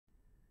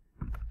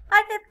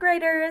Hi, fifth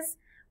graders!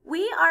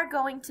 We are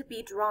going to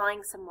be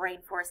drawing some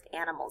rainforest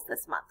animals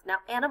this month. Now,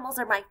 animals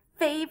are my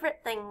favorite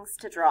things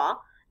to draw,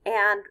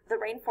 and the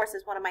rainforest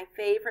is one of my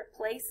favorite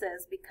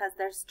places because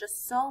there's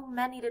just so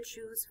many to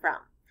choose from.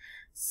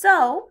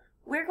 So,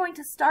 we're going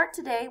to start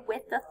today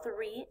with the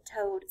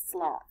three-toed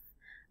sloth.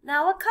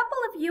 Now, a couple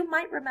of you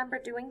might remember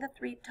doing the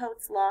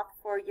three-toed sloth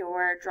for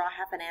your Draw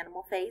Half an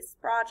Animal Face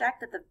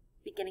project at the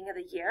beginning of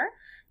the year.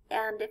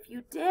 And if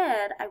you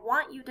did, I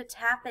want you to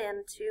tap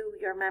into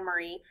your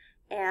memory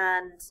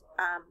and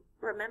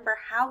remember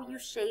how you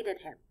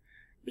shaded him.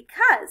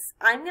 Because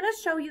I'm going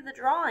to show you the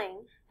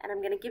drawing and I'm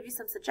going to give you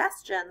some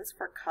suggestions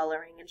for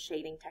coloring and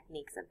shading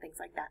techniques and things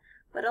like that.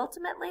 But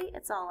ultimately,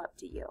 it's all up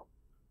to you.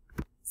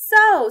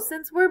 So,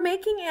 since we're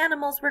making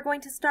animals, we're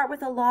going to start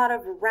with a lot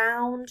of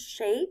round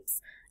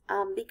shapes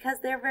because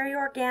they're very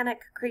organic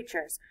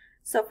creatures.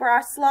 So for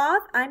our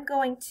sloth, I'm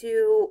going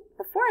to,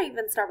 before I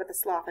even start with the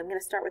sloth, I'm going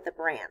to start with the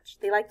branch.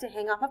 They like to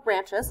hang off of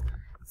branches.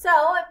 So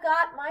I've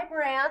got my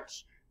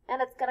branch, and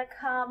it's going to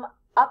come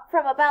up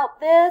from about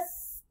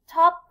this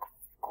top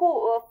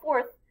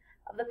fourth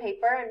of the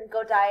paper and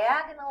go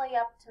diagonally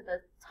up to the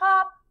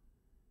top.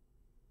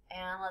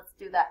 And let's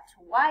do that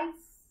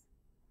twice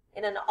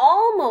in an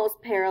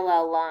almost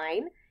parallel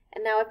line.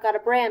 And now I've got a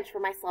branch for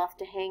my sloth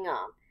to hang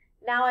on.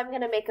 Now I'm going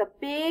to make a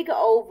big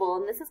oval,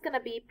 and this is going to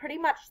be pretty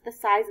much the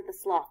size of the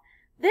sloth.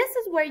 This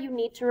is where you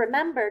need to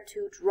remember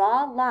to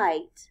draw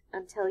light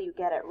until you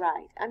get it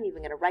right. I'm even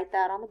going to write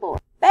that on the board.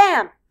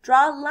 Bam!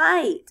 Draw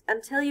light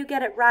until you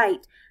get it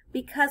right,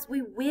 because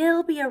we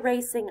will be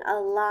erasing a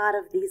lot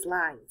of these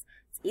lines.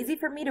 It's easy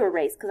for me to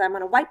erase because I'm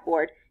on a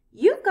whiteboard.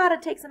 You've got to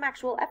take some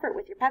actual effort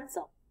with your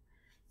pencil.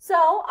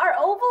 So our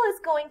oval is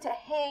going to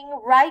hang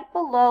right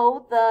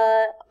below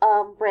the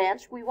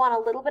branch. We want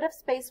a little bit of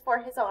space for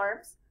his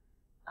arms.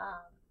 I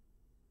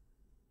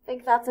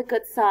think that's a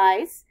good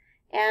size.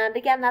 And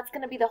again, that's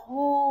going to be the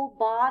whole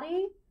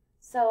body.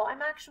 So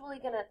I'm actually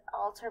going to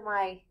alter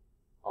my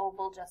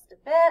oval just a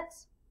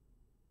bit.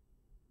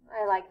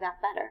 I like that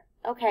better.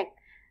 Okay,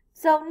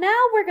 so now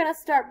we're going to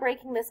start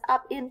breaking this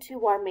up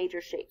into our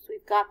major shapes.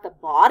 We've got the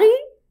body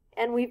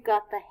and we've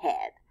got the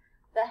head.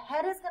 The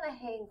head is going to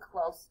hang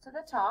close to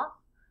the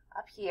top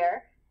up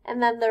here.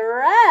 And then the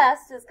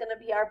rest is going to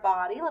be our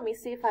body. Let me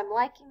see if I'm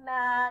liking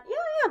that. Yeah,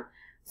 I am.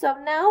 So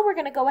now we're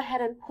going to go ahead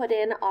and put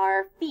in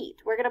our feet.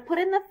 We're going to put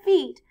in the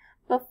feet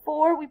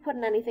before we put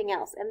in anything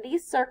else. And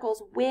these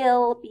circles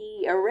will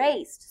be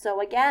erased.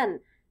 So again,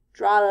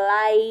 draw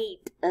light.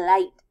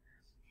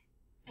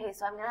 Okay,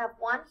 so I'm going to have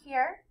one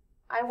here.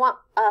 I want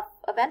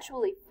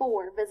eventually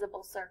 4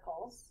 visible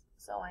circles.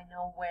 So I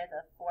know where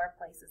the 4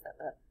 places that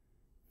the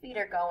feet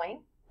are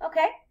going.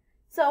 Okay,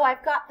 so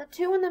I've got the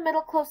 2 in the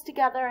middle close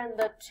together and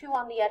the 2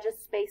 on the edges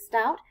spaced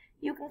out.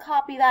 You can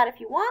copy that if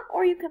you want,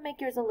 or you can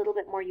make yours a little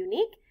bit more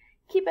unique.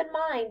 Keep in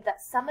mind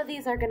that some of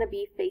these are going to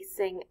be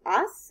facing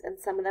us, and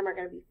some of them are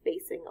going to be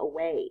facing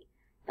away.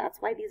 That's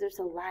why these are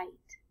so light.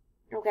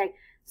 Okay,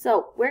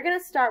 so we're going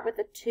to start with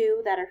the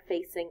 2 that are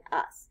facing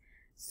us.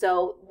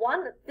 So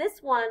this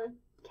one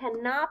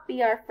cannot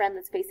be our friend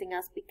that's facing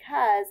us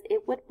because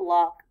it would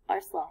block our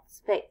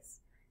sloth's face.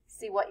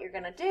 See, what you're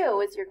going to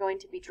do is you're going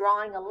to be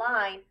drawing a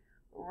line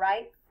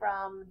right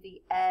from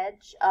the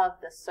edge of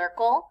the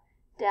circle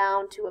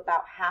down to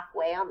about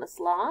halfway on the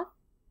sloth.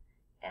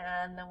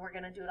 And then we're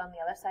going to do it on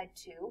the other side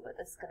too, but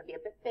this is going to be a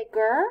bit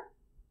bigger.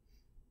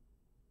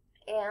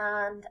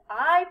 And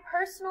I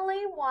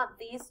personally want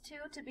these 2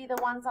 to be the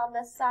ones on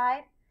this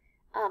side.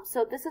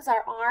 So this is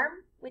our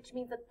arm, which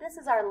means that this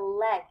is our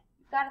leg.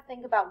 You've got to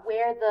think about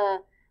where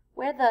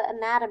the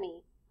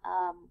anatomy,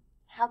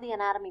 how the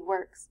anatomy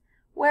works.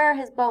 Where are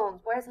his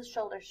bones? Where's his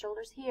shoulders?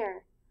 Shoulders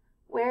here.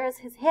 Where is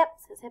his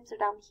hips? His hips are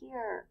down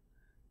here.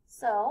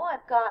 So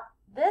I've got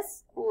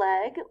this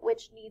leg,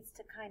 which needs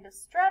to kind of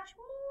stretch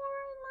more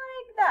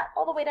like that,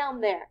 all the way down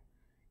there.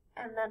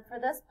 And then for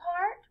this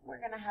part, we're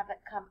going to have it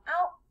come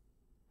out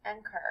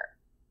and curve.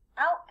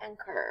 Out and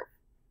curve.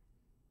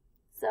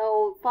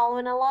 So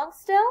following along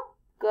still?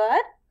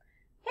 Good.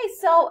 Okay,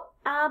 so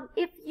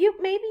if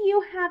maybe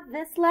you have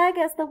this leg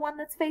as the one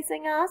that's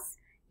facing us,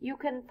 you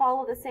can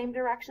follow the same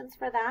directions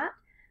for that.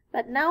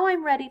 But now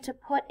I'm ready to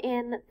put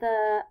in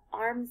the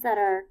arms that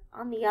are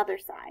on the other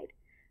side.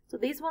 So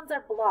these ones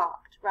are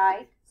blocked,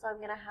 right? So I'm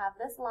going to have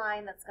this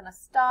line that's going to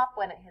stop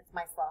when it hits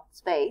my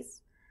sloth's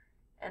face.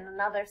 And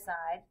another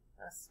side,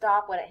 going to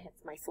stop when it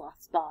hits my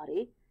sloth's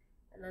body.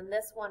 And then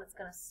this one is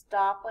going to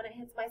stop when it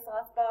hits my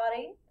sloth's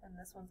body. And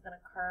this one's going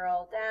to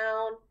curl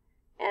down.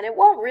 And it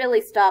won't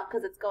really stop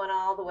because it's going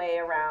all the way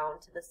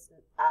around to the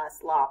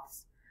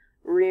sloth's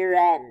rear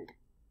end.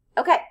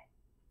 Okay,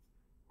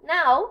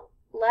 now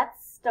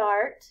let's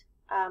start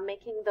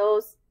making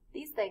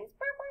these things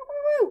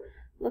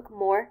look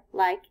more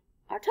like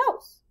our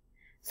toes.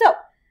 So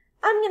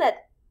I'm going to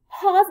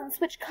pause and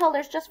switch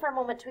colors just for a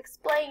moment to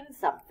explain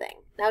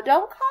something. Now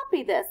don't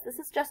copy this. This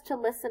is just to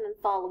listen and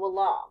follow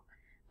along.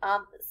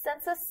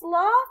 Since a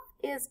sloth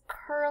is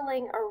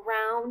curling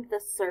around the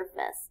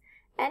surface,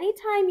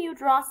 anytime you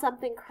draw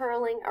something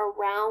curling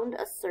around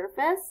a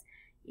surface,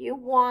 you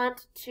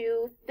want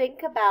to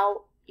think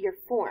about your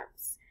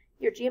forms,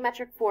 your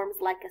geometric forms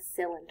like a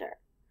cylinder.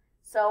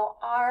 So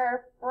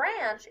our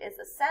branch is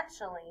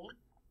essentially,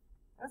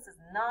 this is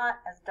not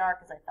as dark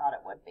as I thought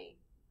it would be.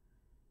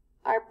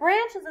 Our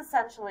branch is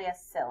essentially a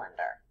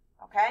cylinder,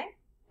 okay?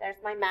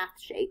 There's my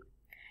math shape.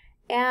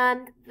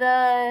 And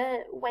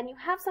when you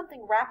have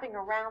something wrapping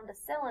around a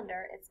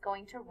cylinder, it's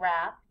going to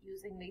wrap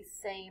using these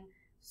same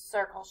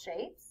circle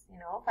shapes. You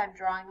know, if I'm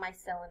drawing my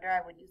cylinder,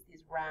 I would use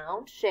these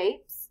round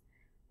shapes.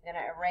 I'm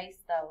going to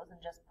erase those and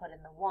just put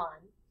in the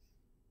one.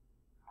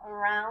 A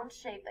round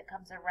shape that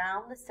comes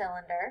around the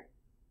cylinder,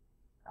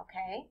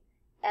 okay?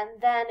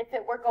 And then if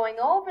it were going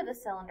over the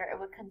cylinder, it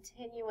would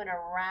continue in a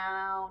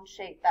round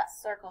shape. That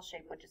circle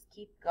shape would just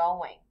keep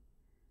going,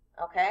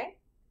 okay?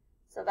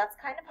 So that's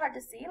kind of hard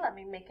to see. Let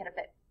me make it a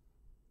bit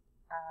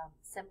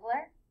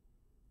simpler.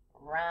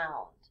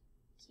 Round.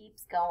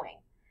 Keeps going.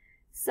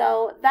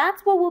 So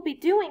that's what we'll be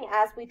doing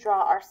as we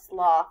draw our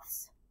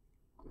sloth's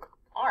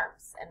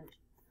arms and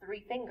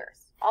 3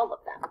 fingers, all of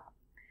them.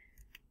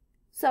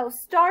 So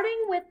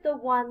starting with the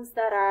ones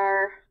that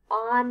are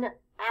on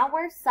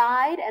our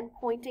side and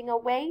pointing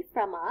away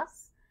from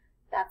us,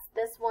 that's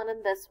this one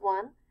and this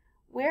one,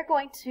 we're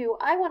going to,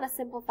 I want to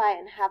simplify it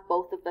and have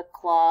both of the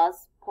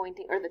claws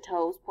pointing, or the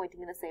toes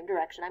pointing in the same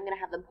direction. I'm going to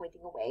have them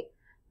pointing away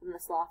from the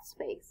sloth's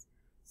face.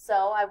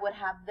 So I would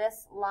have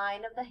this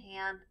line of the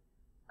hand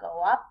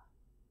go up,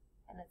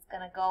 and it's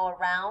going to go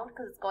around,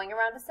 because it's going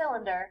around a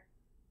cylinder,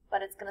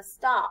 but it's going to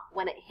stop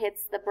when it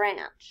hits the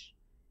branch.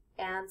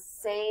 And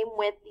same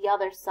with the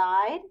other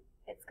side.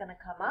 It's going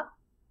to come up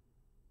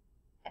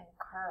and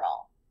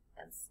curl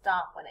and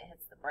stop when it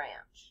hits the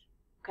branch.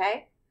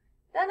 Okay?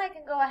 Then I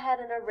can go ahead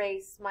and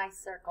erase my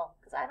circle,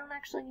 because I don't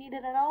actually need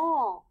it at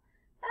all.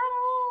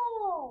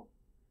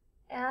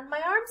 And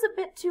my arm's a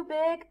bit too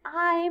big.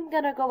 I'm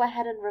going to go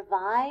ahead and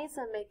revise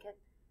and make it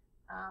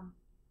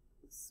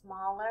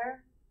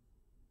smaller.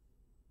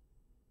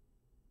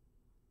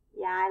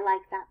 Yeah, I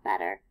like that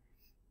better.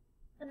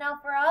 And now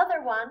for our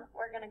other one,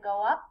 we're going to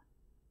go up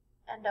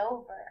and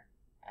over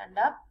and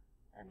up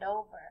and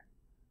over.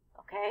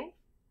 Okay?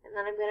 And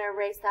then I'm going to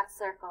erase that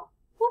circle.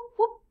 Whoop,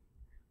 whoop.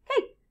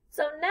 Okay,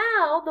 so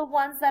now the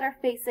ones that are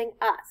facing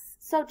us.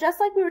 So just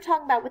like we were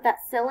talking about with that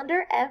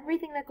cylinder,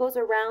 everything that goes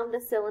around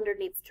the cylinder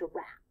needs to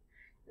wrap.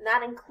 And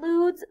that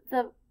includes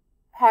the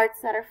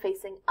parts that are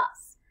facing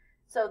us.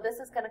 So this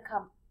is going to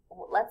come,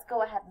 let's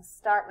go ahead and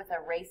start with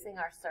erasing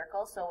our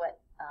circle so it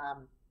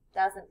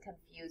doesn't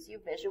confuse you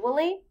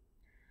visually.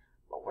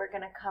 But we're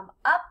going to come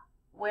up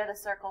where the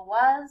circle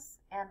was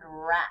and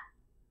wrap.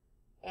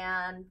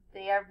 And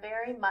they are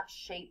very much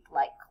shaped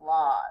like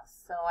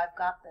claws. So I've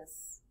got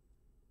this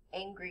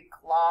angry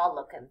claw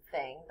looking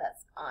thing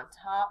that's on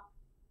top,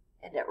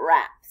 and it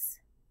wraps.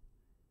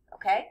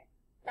 Okay?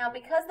 Now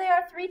because they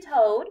are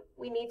 3-toed,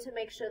 we need to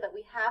make sure that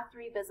we have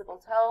 3 visible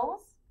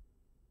toes.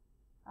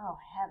 Oh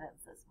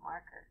heavens, this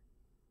marker.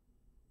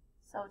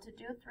 So to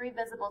do 3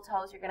 visible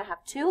toes, you're going to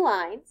have 2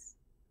 lines.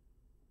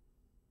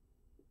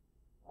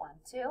 1,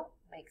 2,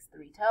 makes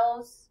 3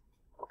 toes.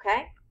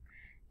 Okay?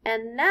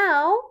 And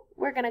now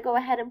we're going to go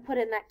ahead and put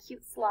in that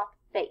cute sloth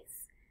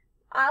face.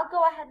 I'll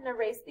go ahead and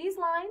erase these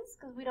lines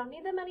because we don't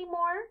need them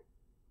anymore.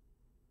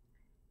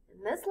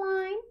 And this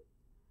line.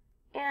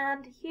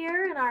 And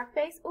here in our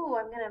face, ooh,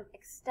 I'm going to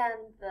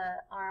extend the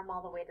arm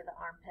all the way to the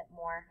armpit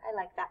more. I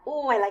like that.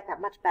 Ooh, I like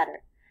that much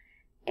better.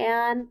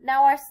 And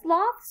now our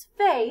sloth's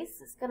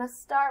face is going to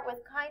start with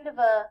kind of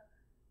a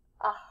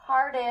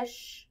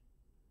hardish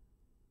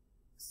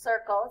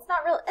circle. It's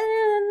not real,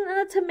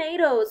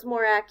 tomatoes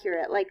more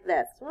accurate, like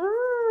this.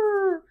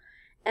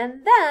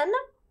 And then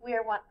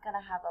we're going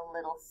to have a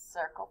little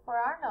circle for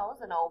our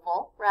nose, an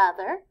oval,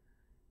 rather.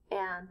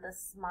 And the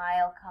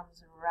smile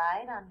comes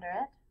right under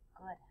it.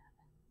 Good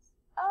heavens.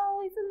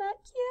 Oh, isn't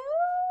that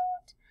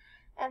cute?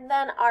 And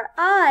then our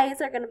eyes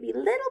are going to be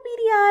little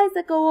beady eyes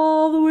that go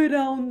all the way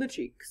down the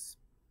cheeks.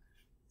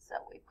 So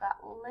we've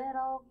got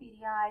little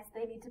beady eyes.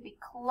 They need to be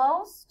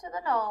close to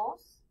the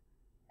nose,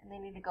 and they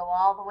need to go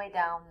all the way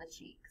down the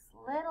cheeks.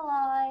 Little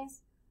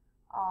eyes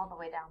all the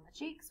way down the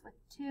cheeks with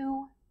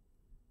 2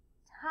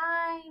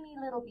 tiny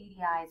little beady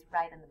eyes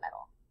right in the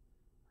middle.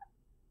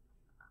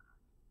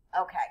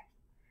 Okay.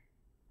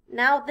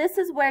 Now this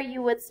is where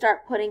you would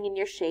start putting in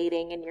your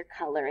shading and your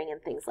coloring and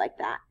things like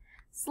that.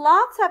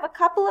 Sloths have a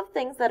couple of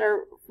things that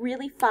are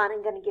really fun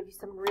and going to give you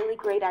some really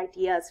great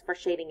ideas for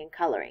shading and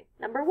coloring.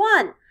 Number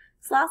 1,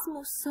 sloths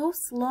move so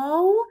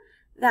slow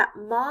that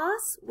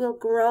moss will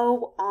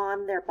grow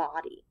on their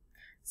body.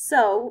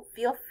 So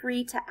feel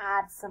free to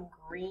add some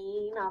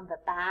green on the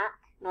back.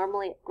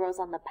 Normally it grows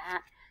on the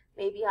back,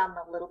 maybe on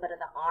the little bit of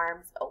the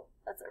arms. Oh,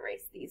 let's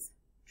erase these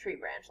tree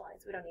branch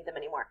lines. We don't need them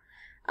anymore.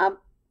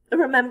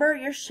 Remember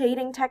your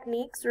shading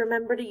techniques.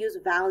 Remember to use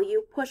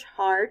value, push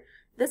hard.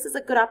 This is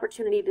a good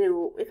opportunity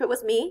to, if it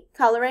was me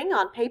coloring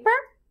on paper,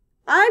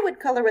 I would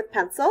color with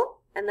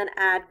pencil and then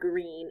add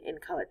green in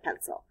colored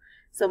pencil.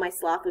 So my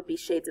sloth would be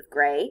shades of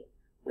gray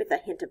with a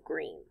hint of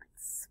green, like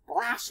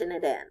splashing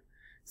it in.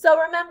 So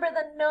remember,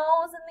 the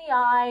nose and the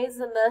eyes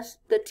and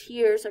the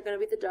tears are going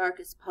to be the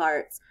darkest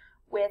parts,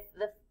 with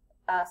the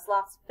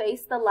sloth's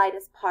face the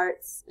lightest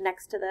parts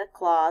next to the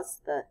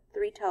claws. The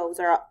three toes,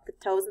 or the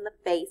toes and the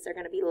face, are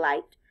going to be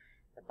light.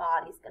 The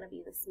body's going to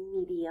be this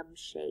medium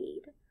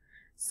shade.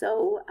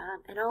 So,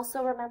 and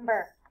also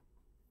remember,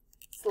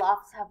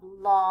 sloths have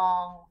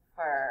long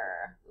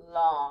fur,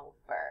 long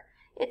fur.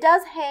 It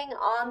does hang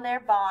on their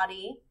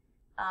body.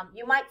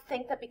 You might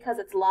think that because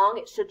it's long,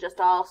 it should just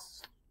all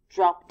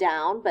drop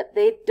down, but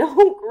they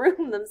don't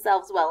groom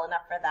themselves well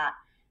enough for that.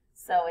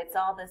 So it's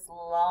all this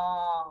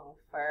long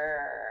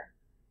fur.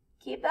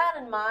 Keep that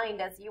in mind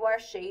as you are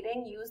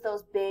shading. Use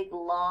those big,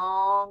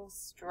 long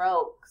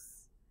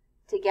strokes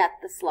to get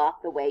the sloth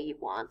the way you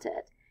want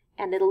it.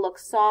 And it'll look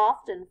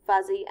soft and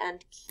fuzzy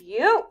and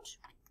cute.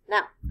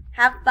 Now,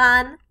 have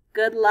fun,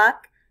 good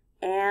luck,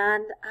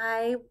 and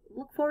I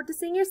look forward to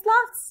seeing your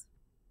sloths.